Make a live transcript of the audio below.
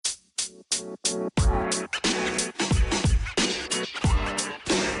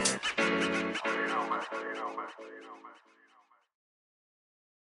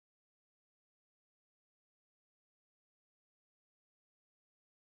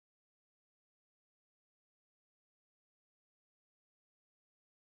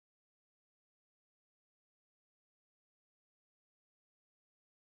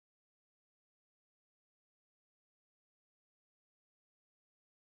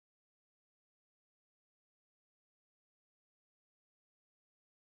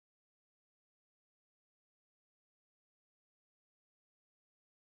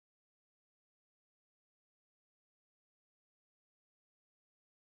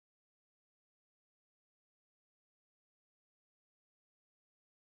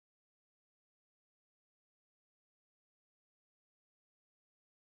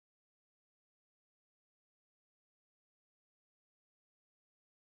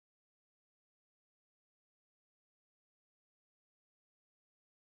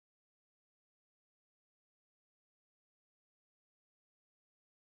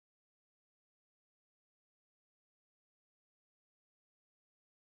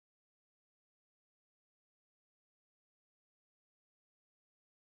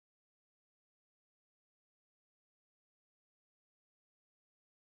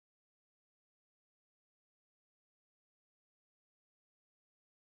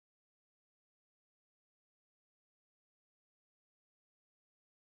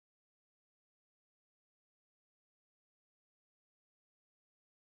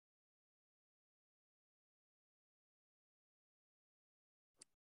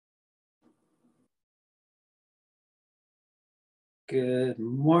Good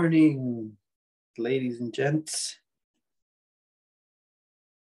morning, ladies and gents.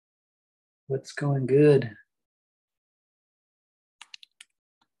 What's going good?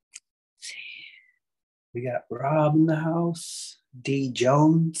 We got Rob in the house, D.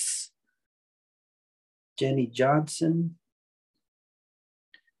 Jones, Jenny Johnson,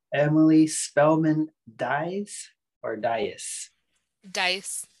 Emily Spellman Dice or Dias?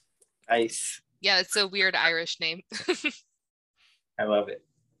 Dice. Dice. Yeah, it's a weird Irish name. I love it.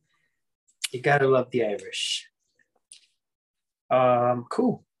 You gotta love the Irish.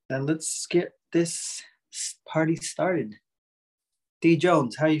 Cool. Then let's get this party started. D.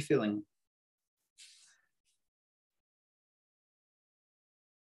 Jones, how are you feeling?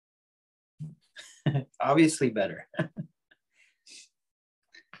 Obviously better.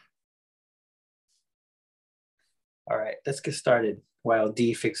 All right, let's get started while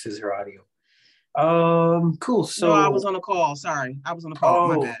D fixes her audio. Cool. So no, I was on a call. Sorry, I was on a call.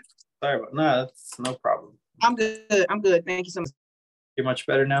 My bad. Sorry about no, that's no problem. I'm good. I'm good. Thank you so much. You're much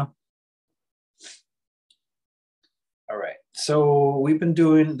better now. All right. So we've been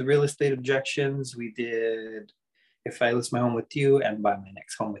doing the real estate objections. We did if I list my home with you and buy my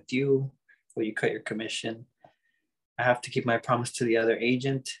next home with you, will you cut your commission? I have to keep my promise to the other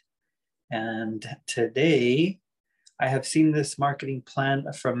agent. And today I have seen this marketing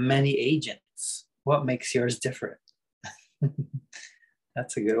plan from many agents. What makes yours different?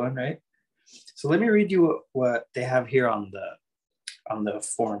 That's a good one, right? So let me read you what they have here on the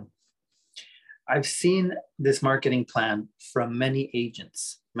form. I've seen this marketing plan from many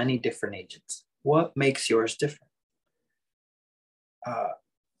agents, many different agents. What makes yours different?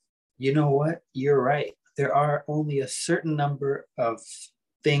 You know what? You're right. There are only a certain number of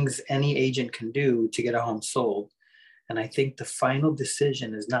things any agent can do to get a home sold. And I think the final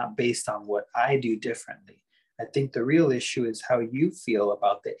decision is not based on what I do differently. I think the real issue is how you feel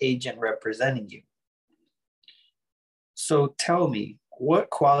about the agent representing you. So tell me, what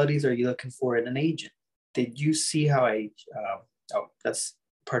qualities are you looking for in an agent? Did you see how that's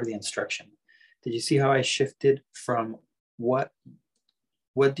part of the instruction. Did you see how I shifted from what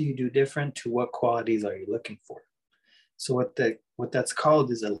do you do different to what qualities are you looking for? So what that's called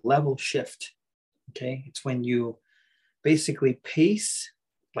is a level shift. Okay, it's when you basically pace,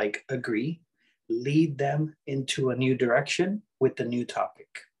 like agree, lead them into a new direction with the new topic.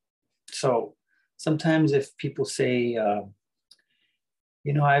 So sometimes if people say, I've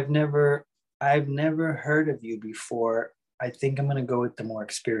never heard of you before, I think I'm going to go with the more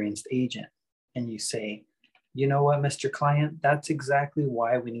experienced agent. And you say, you know what, Mr. Client, that's exactly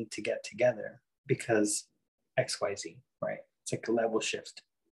why we need to get together, because XYZ, right? It's like a level shift.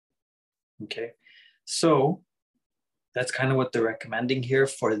 Okay. So that's kind of what they're recommending here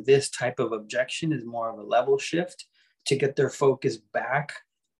for this type of objection, is more of a level shift to get their focus back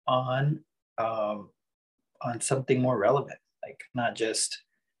on something more relevant, like not just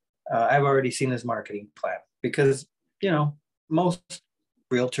I've already seen this marketing plan, because most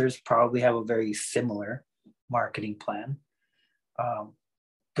realtors probably have a very similar marketing plan.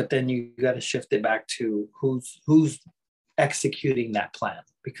 But then you got to shift it back to who's executing that plan,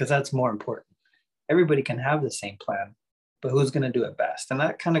 because that's more important. Everybody can have the same plan, but who's going to do it best? And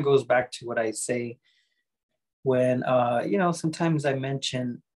that kind of goes back to what I say when, sometimes I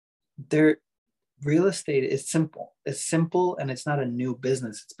mention real estate is simple. It's simple, and it's not a new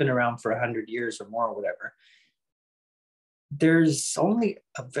business. It's been around for 100 years or more or whatever. There's only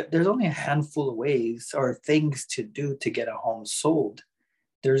a handful of ways or things to do to get a home sold.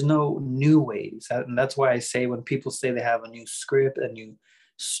 There's no new ways. And that's why I say when people say they have a new script, a new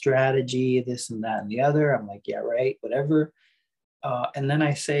strategy, this and that and the other, I'm like, yeah, right, whatever. And then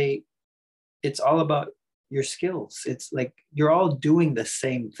I say, it's all about your skills. It's like you're all doing the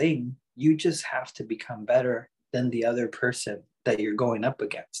same thing. You just have to become better than the other person that you're going up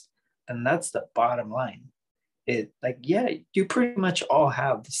against. And that's the bottom line. You pretty much all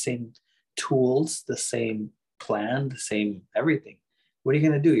have the same tools, the same plan, the same everything. What are you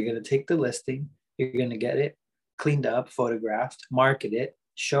going to do? You're going to take the listing, you're going to get it cleaned up, photographed, market it,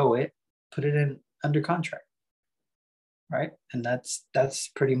 show it, put it in under contract. Right? And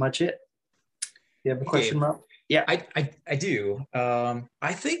that's pretty much it. You have a question, Rob? Yeah, I do.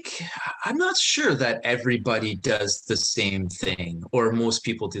 I think I'm not sure that everybody does the same thing, or most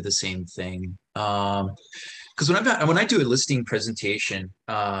people do the same thing. Because when I do a listing presentation,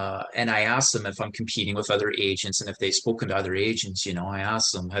 and I ask them if I'm competing with other agents, and if they've spoken to other agents, I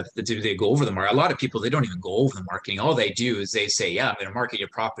ask them, do they go over the market? A lot of people, they don't even go over the marketing. All they do is they say, yeah, I'm going to market your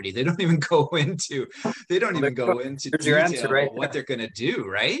property. They don't even go into There's your answer, right? about what they're going to do,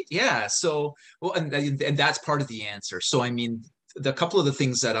 right? Yeah. So, well, and that's part of the answer. So, I mean, the couple of the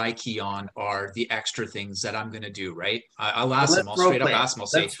things that I key on are the extra things that I'm going to do, right? I'll ask them. I'll straight up ask them. I'll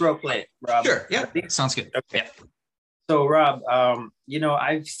say, let's role play, Rob. Sure. Yeah. Sounds good. Okay. Yeah. So, Rob,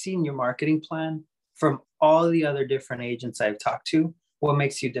 I've seen your marketing plan from all the other different agents I've talked to. What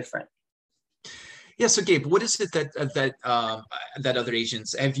makes you different? Yeah. So, Gabe, what is it that other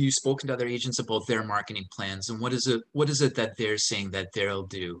agents, have you spoken to other agents about their marketing plans, and what is it that they're saying that they'll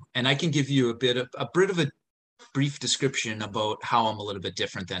do? And I can give you a bit of a brief description about how I'm a little bit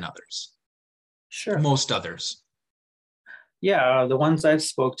different than others. Sure. Most others. Yeah, the ones I've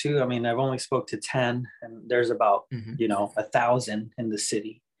spoke to, I mean, I've only spoke to 10, and there's about, 1,000 in the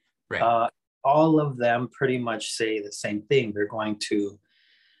city. Right. All of them pretty much say the same thing. They're going to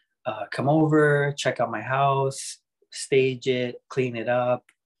come over, check out my house, stage it, clean it up,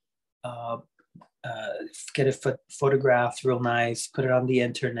 get it photographed real nice, put it on the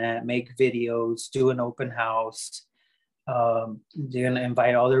internet, make videos, do an open house. They're going to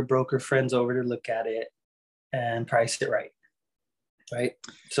invite all their broker friends over to look at it and price it right. Right.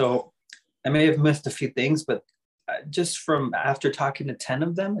 So I may have missed a few things, but just from after talking to 10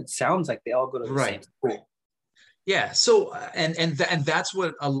 of them, it sounds like they all go to the same school. Yeah. So, and that's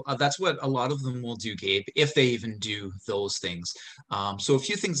what a lot of them will do, Gabe, if they even do those things. So a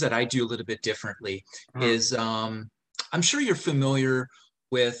few things that I do a little bit differently is, I'm sure you're familiar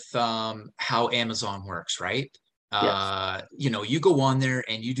with how Amazon works, right? Yes. You go on there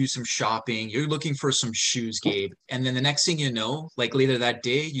and you do some shopping, you're looking for some shoes, Gabe. And then the next thing you know, like later that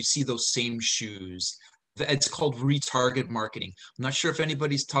day, you see those same shoes. It's called retarget marketing. I'm not sure if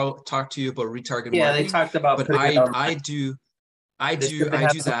anybody's talked to you about retarget marketing. Yeah, they talked about, but I do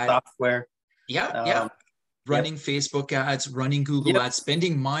that software. Yeah. Running Facebook ads, running Google ads,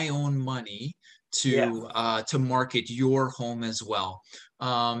 spending my own money to market your home as well.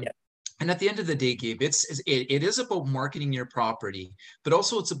 And at the end of the day, Gabe, it is about marketing your property, but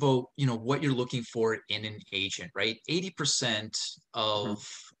also it's about, what you're looking for in an agent, right? 80%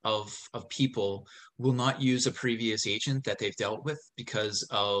 of people will not use a previous agent that they've dealt with because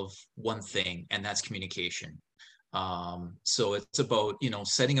of one thing, and that's communication. So it's about,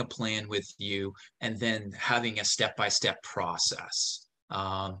 setting a plan with you and then having a step-by-step process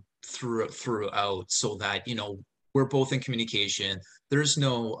throughout so that, we're both in communication. There's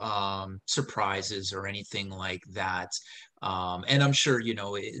no surprises or anything like that. And I'm sure,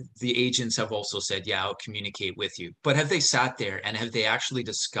 the agents have also said, yeah, I'll communicate with you. But have they sat there and have they actually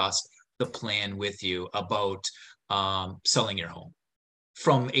discussed the plan with you about selling your home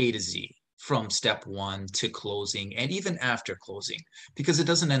from A to Z, from step one to closing and even after closing? Because it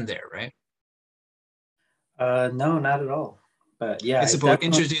doesn't end there, right? No, not at all. But yeah, it's about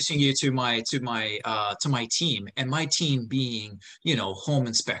introducing you to my team, and my team being, home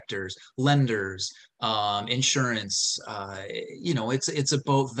inspectors, lenders, insurance. It's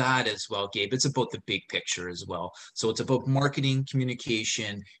about that as well, Gabe. It's about the big picture as well. So it's about marketing,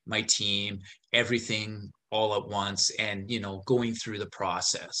 communication, my team, everything all at once and, going through the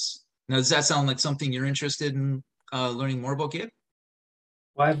process. Now, does that sound like something you're interested in learning more about, Gabe?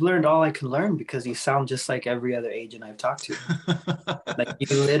 Well, I've learned all I can learn because you sound just like every other agent I've talked to. Like you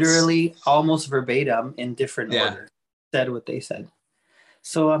literally almost verbatim in different order said what they said.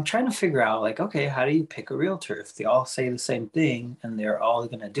 So I'm trying to figure out like, okay, how do you pick a realtor? If they all say the same thing and they're all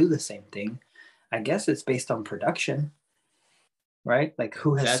going to do the same thing, I guess it's based on production, right? Like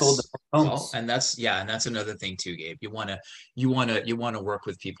who has sold the homes. Well, and that's another thing too, Gabe. You want to work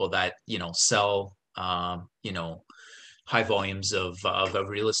with people that, sell, high volumes of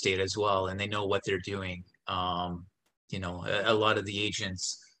real estate as well, and they know what they're doing. A lot of the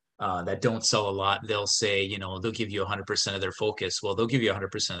agents that don't sell a lot, they'll say, they'll give you 100% of their focus. Well, they'll give you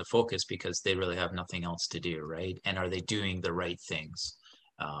 100% of the focus because they really have nothing else to do, right? And are they doing the right things?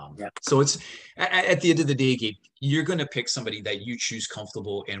 So it's at the end of the day, Gabe, you're going to pick somebody that you choose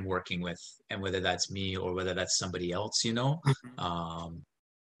comfortable in working with, and whether that's me or whether that's somebody else,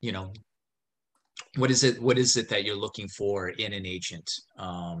 what is it that you're looking for in an agent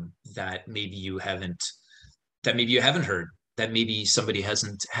that maybe you haven't heard, that maybe somebody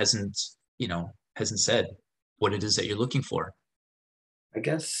hasn't said what it is that you're looking for? I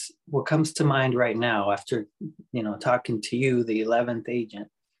guess what comes to mind right now after, talking to you, the 11th agent,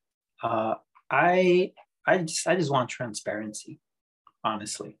 I just want transparency,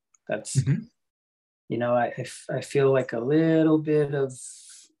 honestly. That's, I feel like a little bit of,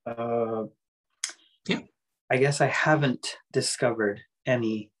 I guess I haven't discovered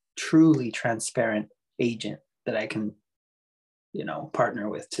any truly transparent agent that I can, partner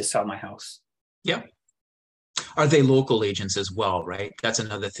with to sell my house. Yeah. Are they local agents as well, right? That's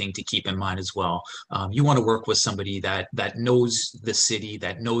another thing to keep in mind as well. You want to work with somebody that knows the city,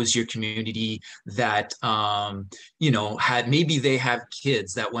 that knows your community, that maybe they have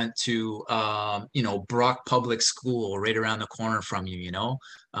kids that went to Brock Public School right around the corner from you.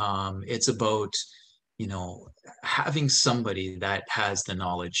 It's about having somebody that has the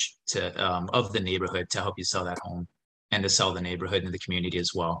knowledge of the neighborhood to help you sell that home and to sell the neighborhood and the community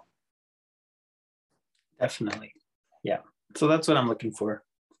as well. Definitely. Yeah. So that's what I'm looking for.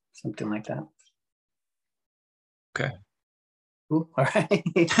 Something like that. Okay. Cool. All right.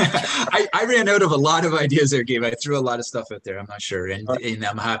 I ran out of a lot of ideas there, Gabe. I threw a lot of stuff out there. I'm not sure. And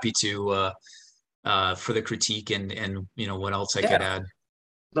I'm happy to for the critique and what else I could add.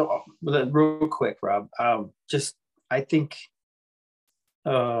 No, real quick, Rob. I think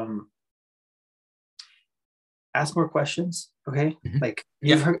ask more questions. Okay. Mm-hmm. Like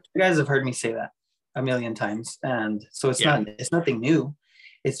you guys have heard me say that a million times. And so it's nothing new.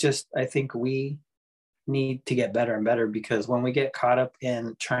 It's just, I think we need to get better and better, because when we get caught up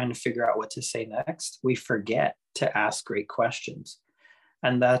in trying to figure out what to say next, we forget to ask great questions.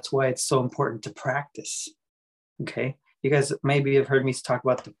 And that's why it's so important to practice. Okay. You guys maybe have heard me talk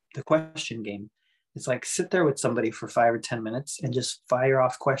about the question game. It's like sit there with somebody for 5 or 10 minutes and just fire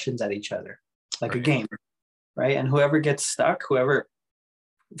off questions at each other, like a game, right? And whoever gets stuck, whoever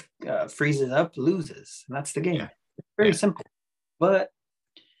freezes up loses. And that's the game. It's very simple, but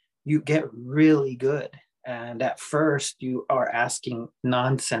you get really good. And at first you are asking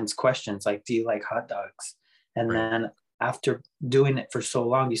nonsense questions like, do you like hot dogs? And then after doing it for so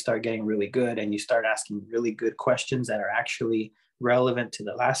long, you start getting really good and you start asking really good questions that are actually relevant to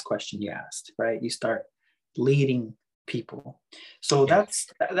the last question you asked, right? You start leading people. So that's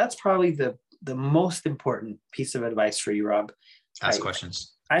probably the most important piece of advice for you, Rob. Ask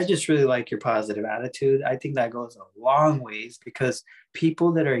questions. I just really like your positive attitude. I think that goes a long ways, because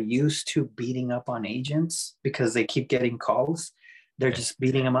people that are used to beating up on agents because they keep getting calls, they're just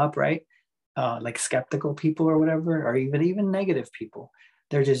beating them up, right? Like skeptical people or whatever, or even negative people.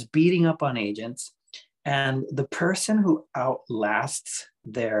 They're just beating up on agents. And the person who outlasts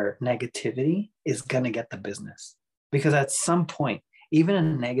their negativity is going to get the business. Because at some point, even a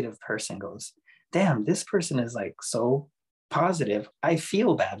negative person goes, damn, this person is like so positive. I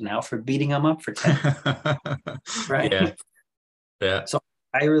feel bad now for beating them up for 10. Right? Yeah. So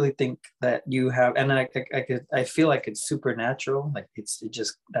I really think that you have, and I feel like it's supernatural. Like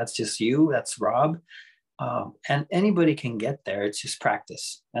that's just you, that's Rob. And anybody can get there. It's just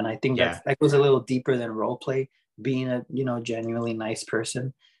practice. And I think that goes a little deeper than role play, being a, genuinely nice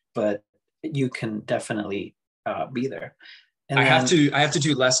person, but you can definitely be there. And I have to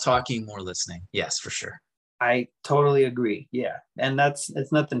do less talking, more listening. Yes, for sure. I totally agree. Yeah. And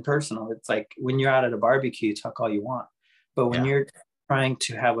it's nothing personal. It's like when you're out at a barbecue, you talk all you want, but when you're trying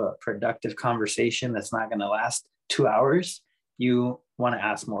to have a productive conversation that's not going to last 2 hours, you want to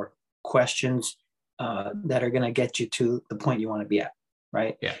ask more questions that are going to get you to the point you want to be at.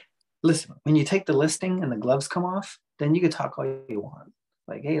 Right. Yeah. listen, when you take the listing and the gloves come off, then you can talk all you want.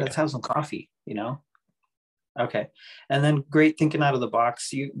 Like, hey, let's have some coffee, you know? Okay. And then great thinking out of the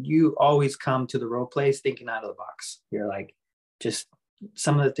box. You always come to the role plays thinking out of the box. You're like, just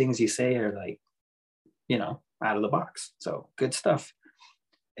some of the things you say are like, you know, out of the box. So good stuff.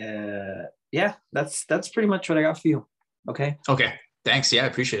 Yeah, that's pretty much what I got for you. Okay. Okay. Thanks. Yeah, I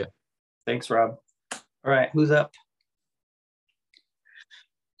appreciate it. Thanks, Rob. All right, who's up?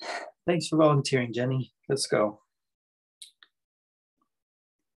 Thanks for volunteering, Jenny. Let's go.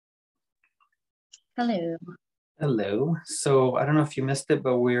 Hello. Hello. So I don't know if you missed it,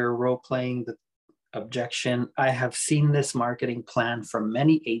 but we're role playing the objection. I have seen this marketing plan from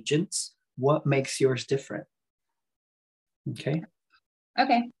many agents. What makes yours different? Okay.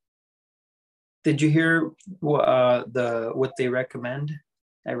 Okay. Did you hear what they recommend?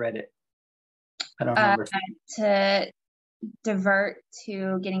 I read it. I don't remember. To divert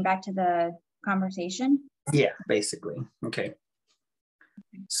to getting back to the conversation. Yeah, basically. Okay.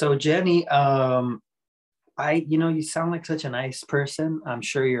 So Jenny, you sound like such a nice person. I'm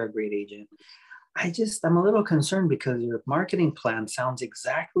sure you're a great agent. I'm a little concerned because your marketing plan sounds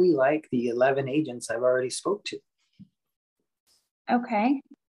exactly like the 11 agents I've already spoke to. Okay.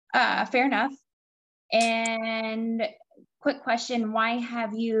 Fair enough. And quick question, why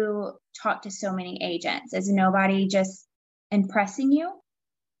have you talked to so many agents? Is nobody just impressing you?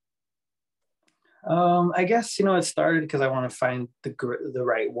 I guess, it started because I want to find the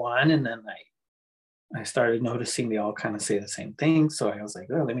right one. And then I started noticing they all kind of say the same thing. So I was like,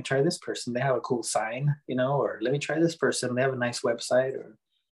 oh, let me try this person. They have a cool sign, or let me try this person. They have a nice website.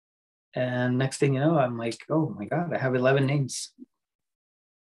 And next thing you know, I'm like, oh my God, I have 11 names.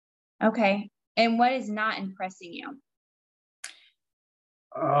 Okay. And what is not impressing you?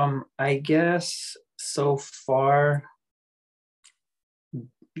 I guess so far,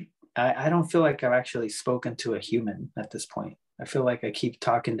 I don't feel like I've actually spoken to a human at this point. I feel like I keep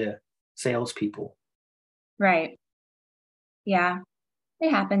talking to salespeople. Right. Yeah, it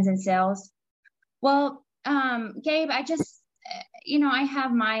happens in sales. Well, Gabe, I just, I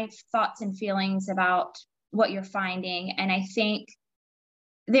have my thoughts and feelings about what you're finding. And I think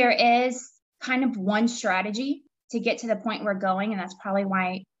there is kind of one strategy to get to the point we're going. And that's probably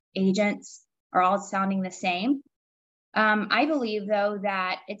why agents are all sounding the same. I believe, though,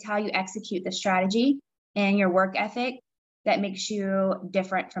 that it's how you execute the strategy and your work ethic that makes you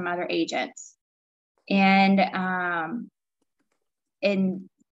different from other agents. And in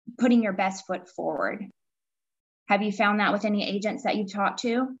putting your best foot forward. Have you found that with any agents that you've talked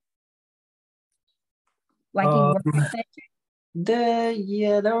to? There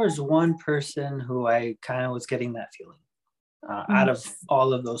was one person who I kind of was getting that feeling. Out of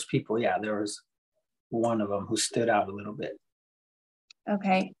all of those people, there was one of them who stood out a little bit.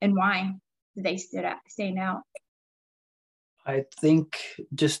 Okay, and why did they stand out? I think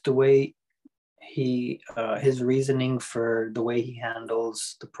just the way his reasoning for the way he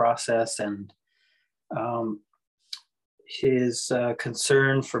handles the process and his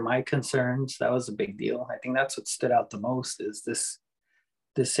concern for my concerns, that was a big deal. I think that's what stood out the most is this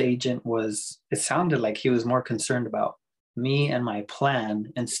agent it sounded like he was more concerned about me and my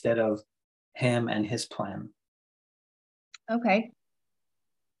plan instead of him and his plan. Okay.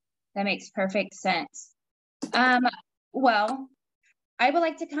 That makes perfect sense. Well, I would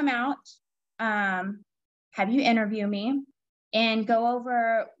like to come out, have you interview me and go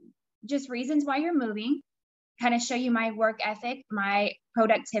over just reasons why you're moving, kind of show you my work ethic, my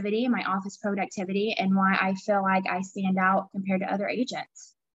productivity, my office productivity, and why I feel like I stand out compared to other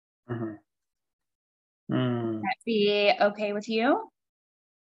agents. Mm-hmm. That be okay with you?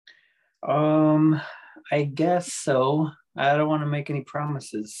 I guess so. I don't want to make any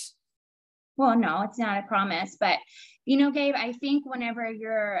promises. Well, no, it's not a promise, but Gabe, I think whenever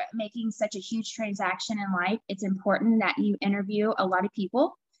you're making such a huge transaction in life, it's important that you interview a lot of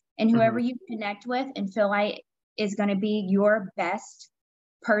people, and whoever you connect with and feel like is going to be your best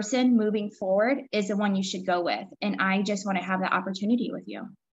person moving forward is the one you should go with. And I just want to have the opportunity with you.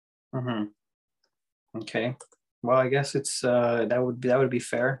 Okay. Well, I guess it's that would be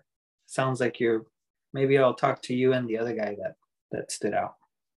fair. Sounds like maybe I'll talk to you and the other guy that stood out.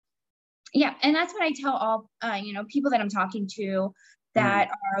 Yeah, and that's what I tell all people that I'm talking to that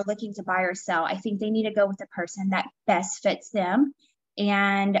are looking to buy or sell. I think they need to go with the person that best fits them,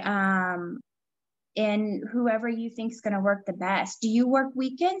 and whoever you think is going to work the best. Do you work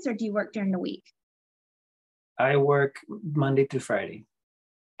weekends or do you work during the week? I work Monday through Friday.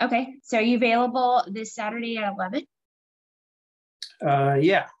 Okay, so are you available this Saturday at 11?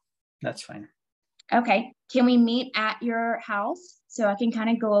 Yeah, that's fine. Okay. Can we meet at your house so I can kind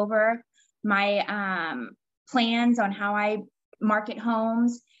of go over my plans on how I market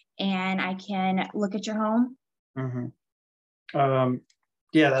homes and I can look at your home?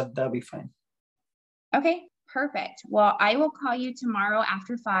 Yeah, that'll be fine. Okay, perfect. Well, I will call you tomorrow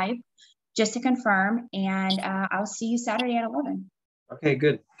after 5 just to confirm, and I'll see you Saturday at 11. Okay,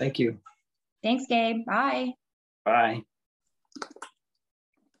 good. Thank you. Thanks, Gabe. Bye. Bye.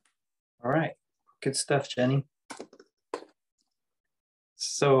 All right. Good stuff, Jenny.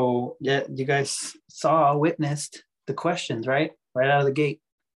 So yeah, you guys witnessed the questions, right? Right out of the gate,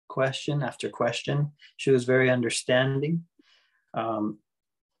 question after question. She was very understanding.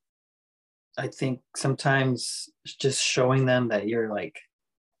 I think sometimes just showing them that you're like,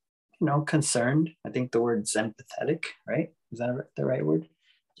 concerned. I think the word's empathetic, right? Is that the right word?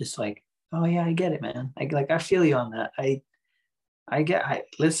 Just like, oh yeah, I get it, man. I feel you on that.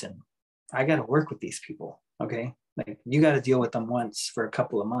 Listen, I got to work with these people. Okay. Like you got to deal with them once for a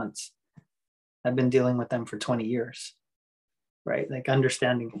couple of months. I've been dealing with them for 20 years, right? Like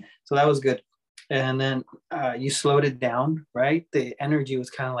understanding. So that was good. And then you slowed it down, right? The energy was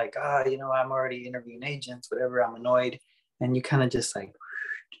kind of like, I'm already interviewing agents, whatever, I'm annoyed. And you kind of just like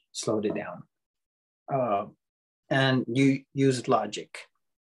slowed it down. And you used logic,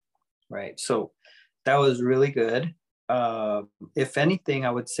 right? So that was really good. If anything,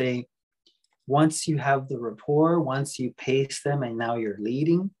 I would say once you have the rapport, once you pace them and now you're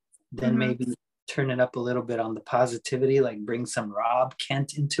leading, then maybe turn it up a little bit on the positivity, like bring some Rob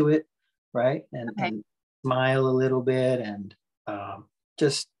Kent into it, right? And smile a little bit and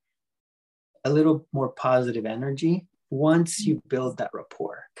just a little more positive energy once you build that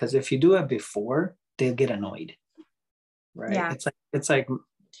rapport. Because if you do it before, they'll get annoyed, right? Yeah. It's like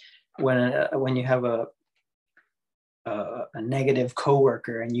when you have a negative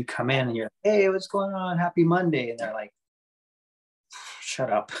coworker and you come in and you're like, hey, what's going on? Happy Monday. And they're like,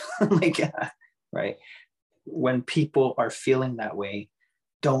 shut up. Like, right. When people are feeling that way,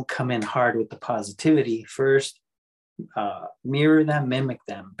 don't come in hard with the positivity. First, mirror them, mimic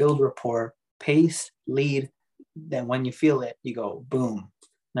them, build rapport, pace, lead. Then when you feel it, you go, boom.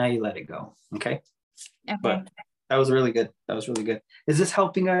 Now you let it go. Okay. But that was really good. Is this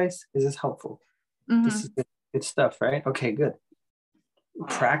helping, guys? Is this helpful? This is good stuff, right? Okay, good.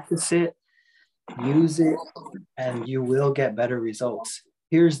 Practice it, use it, and you will get better results.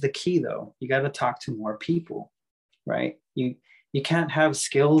 Here's the key though. You got to talk to more people, right? You can't have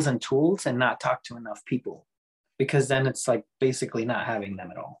skills and tools and not talk to enough people, because then it's like basically not having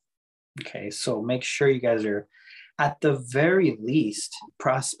them at all. Okay, so make sure you guys are at the very least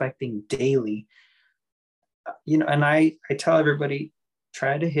prospecting daily. And I tell everybody,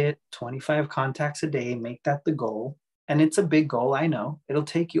 try to hit 25 contacts a day, make that the goal. And it's a big goal, I know. It'll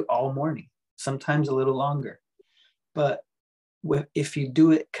take you all morning, sometimes a little longer. But if you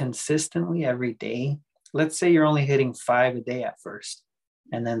do it consistently every day, let's say you're only hitting 5 a day at first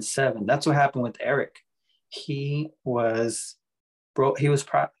and then 7. That's what happened with Eric. He was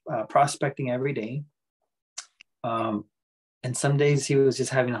prospecting every day. And some days he was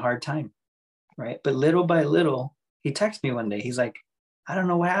just having a hard time, right? But little by little, he texted me one day. He's like, I don't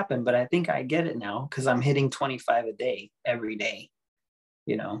know what happened, but I think I get it now because I'm hitting 25 a day every day.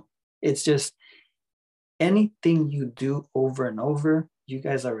 It's just anything you do over and over, you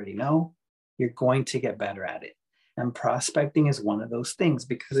guys already know, you're going to get better at it. And prospecting is one of those things,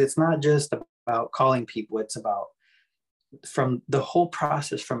 because it's not just about calling people. It's about from the whole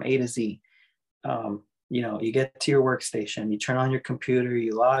process from A to Z. You get to your workstation, you turn on your computer,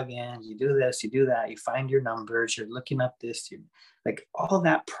 you log in, you do this, you do that, you find your numbers, you're looking up this, you like all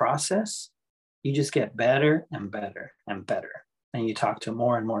that process, you just get better and better and better. And you talk to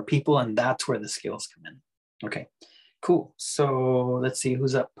more and more people, and that's where the skills come in. Okay, cool. So let's see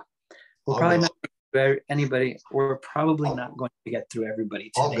who's up. We're probably not anybody. We're probably not going to get through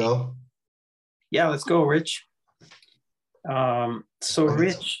everybody today. I'll go. Yeah, let's go, Rich.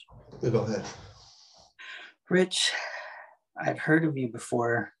 Rich. Go ahead. Rich, I've heard of you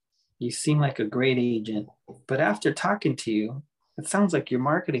before. You seem like a great agent, but after talking to you, it sounds like your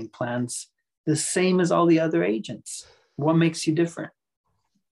marketing plan's the same as all the other agents. What makes you different?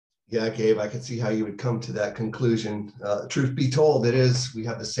 Yeah, Gabe, I can see how you would come to that conclusion. Truth be told, we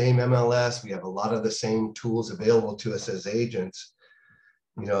have the same MLS. We have a lot of the same tools available to us as agents.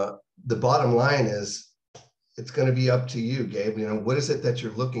 The bottom line is it's going to be up to you, Gabe. What is it that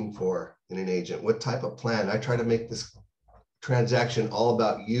you're looking for in an agent? What type of plan? I try to make this transaction all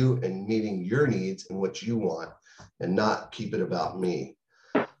about you and meeting your needs and what you want, and not keep it about me.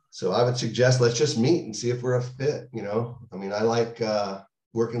 So I would suggest let's just meet and see if we're a fit. I like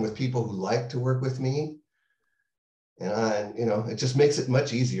working with people who like to work with me. And it just makes it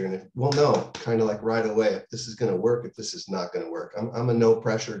much easier. And we'll know kind of like right away if this is going to work, if this is not going to work. I'm a no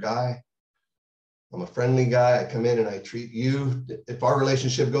pressure guy. I'm a friendly guy. I come in and I treat you. If our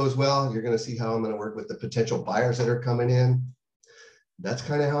relationship goes well, you're going to see how I'm going to work with the potential buyers that are coming in. That's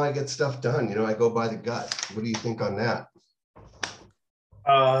kind of how I get stuff done. I go by the gut. What do you think on that?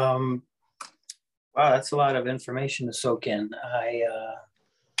 Wow, that's a lot of information to soak in.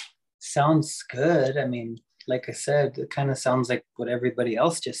 Sounds good. I mean, like I said, it kind of sounds like what everybody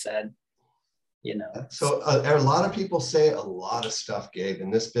else just said, So a lot of people say a lot of stuff, Gabe,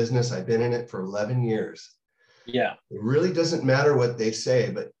 in this business. I've been in it for 11 years. Yeah. It really doesn't matter what they say,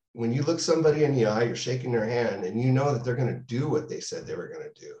 but when you look somebody in the eye, you're shaking their hand and you know that they're going to do what they said they were going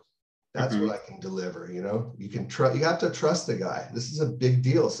to do. That's what I can deliver. You can trust, you have to trust the guy. This is a big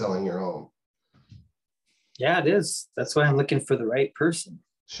deal selling your home. Yeah, it is. That's why I'm looking for the right person.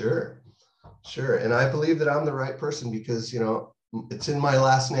 Sure. And I believe that I'm the right person because, it's in my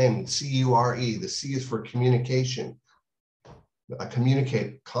last name, C-U-R-E. The C is for communication. I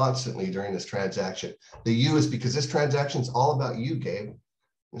communicate constantly during this transaction. The U is because this transaction is all about you, Gabe.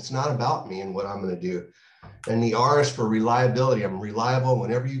 It's not about me and what I'm going to do. And the R is for reliability. I'm reliable.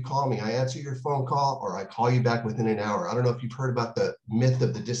 Whenever you call me, I answer your phone call or I call you back within an hour. I don't know if you've heard about the myth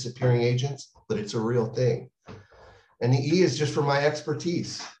of the disappearing agents, but it's a real thing. And the E is just for my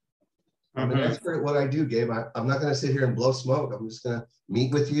expertise. I'm an expert at what I do, Gabe. I'm not going to sit here and blow smoke. I'm just going to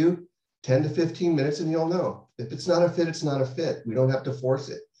meet with you 10 to 15 minutes and you'll know. If it's not a fit, it's not a fit. We don't have to force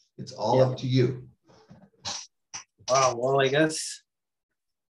it. It's all up to you. Wow. Well, I guess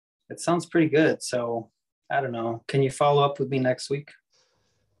it sounds pretty good. So I don't know. Can you follow up with me next week?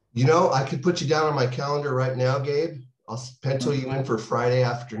 I could put you down on my calendar right now, Gabe. I'll pencil you in for Friday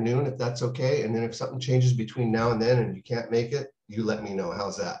afternoon, if that's okay. And then if something changes between now and then and you can't make it, you let me know.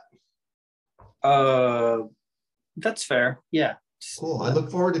 How's that? That's fair. Yeah. Cool. I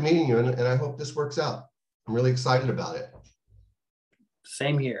look forward to meeting you and I hope this works out. I'm really excited about it.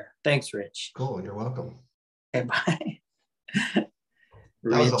 Same here. Thanks, Rich. Cool. You're welcome. Okay, bye. That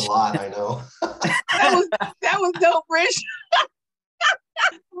was a lot, I know. that was dope, Rich.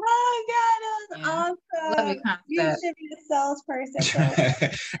 Oh God, that was awesome. You should be a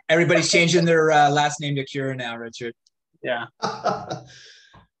salesperson. Everybody's changing their last name to Cure now, Richard. Yeah.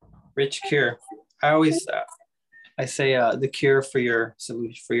 Rich Cure. I always I say the cure for your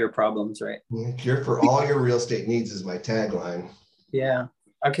solution for your problems, right? Yeah, cure for all your real estate needs is my tagline. Yeah.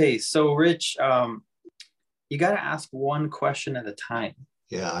 Okay. So Rich, you got to ask one question at a time.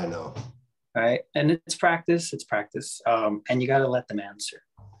 Yeah, I know. Right. And it's practice. And you got to let them answer.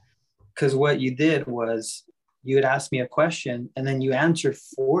 Because what you did was you had asked me a question and then you answered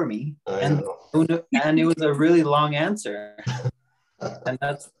for me. And it was a really long answer. And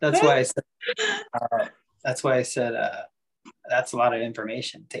that's why I said that's a lot of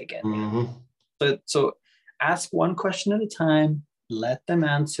information taken. So ask one question at a time, let them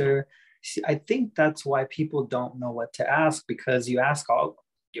answer. See, I think that's why people don't know what to ask, because you ask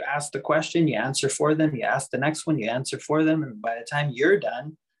the question, you answer for them, you ask the next one, you answer for them, and by the time you're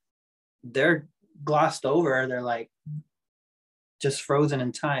done, they're glossed over. They're like just frozen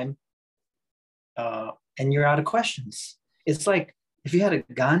in time, and you're out of questions. It's like if you had a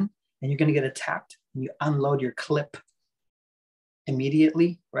gun and you're going to get attacked, and you unload your clip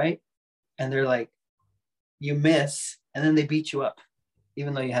immediately, right? And they're like, you miss, and then they beat you up,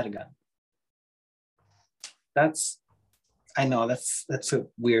 even though you had a gun. I know that's a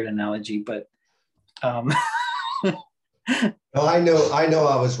weird analogy, but No, I know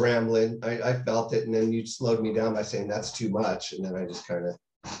I was rambling. I felt it, and then you slowed me down by saying that's too much, and then I just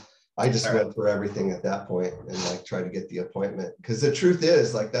went for everything at that point and like try to get the appointment, because the truth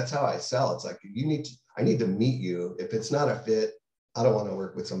is, like, that's how I sell. It's like I need to meet you. If it's not a fit, I don't want to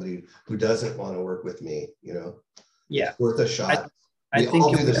work with somebody who doesn't want to work with me. Yeah, it's worth a shot. I we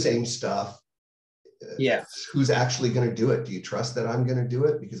all do the same stuff. Yeah. Who's actually going to do it? Do you trust that I'm going to do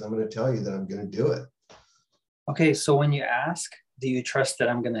it? Because I'm going to tell you that I'm going to do it. Okay, so when you ask, do you trust that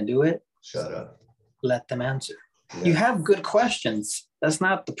I'm going to do it? Shut up. Let them answer. Yeah. You have good questions. That's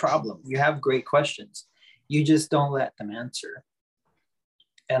not the problem. You have great questions. You just don't let them answer.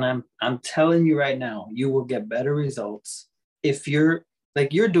 And I'm telling you right now, you will get better results if you're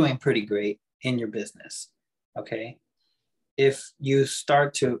doing pretty great in your business. Okay. If you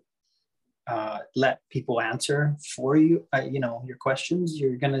start to let people answer for you, your questions,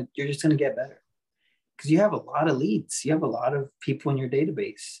 you're just gonna get better, because you have a lot of leads. You have a lot of people in your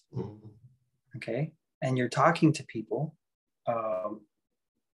database. Okay, and you're talking to people.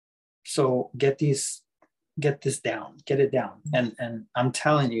 So get these get this down, get it down. And I'm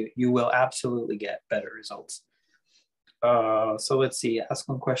telling you, you will absolutely get better results. So let's see, ask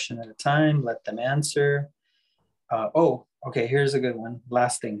one question at a time, let them answer. Okay, here's a good one.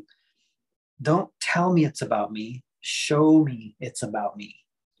 Last thing. Don't tell me it's about me. Show me it's about me,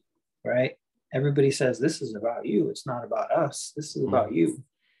 right? Everybody says this is about you. It's not about us. This is about you.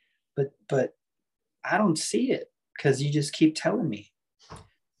 But I don't see it because you just keep telling me.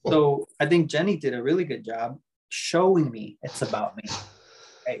 So I think Jenny did a really good job showing me it's about me,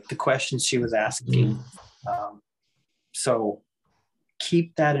 right? The questions she was asking. So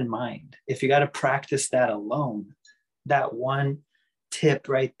keep that in mind. If you got to practice that alone, that one tip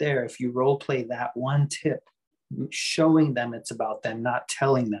right there, if you role play that one tip, showing them it's about them, not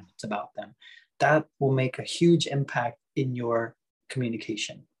telling them it's about them, that will make a huge impact in your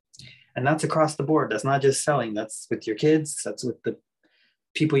communication. And that's across the board. That's not just selling. That's with your kids. That's with the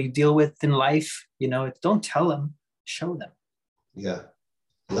people you deal with in life. You know, it's don't tell them, show them. Yeah.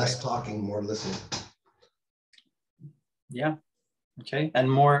 Less talking, more listening. Yeah. Okay. And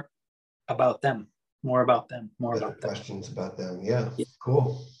more about them. More about them. More Better about them. questions about them. Yeah.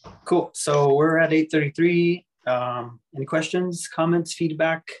 Cool. Cool. So we're at 8:33. Any questions, comments,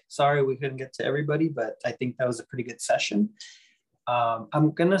 feedback? Sorry we couldn't get to everybody, but I think that was a pretty good session.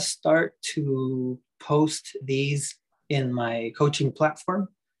 I'm gonna start to post these in my coaching platform,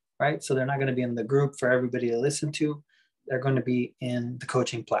 right? So they're not gonna be in the group for everybody to listen to. They're going to be in the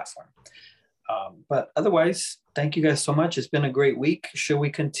coaching platform. But otherwise, thank you guys so much. It's been a great week. Should we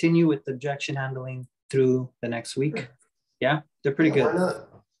continue with objection handling through the next week? Yeah, they're pretty good. Why not?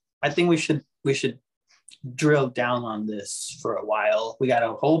 I think we should drill down on this for a while. We got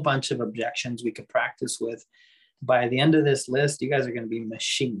a whole bunch of objections we could practice with. By the end of this list, you guys are going to be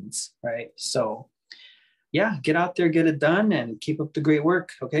machines, right? So yeah, get out there, get it done, and keep up the great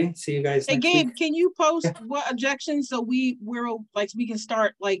work. Okay, see you guys Hey, next Gabe, week. can you post what objections so we can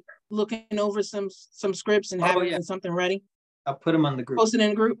start like looking over some scripts and having something ready? I'll put them on the group. Post it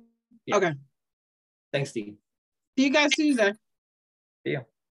in the group. Yeah. Okay. Thanks, Steve. See you guys Tuesday. See ya.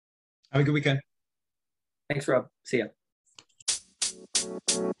 Have a good weekend. Thanks, Rob. See ya.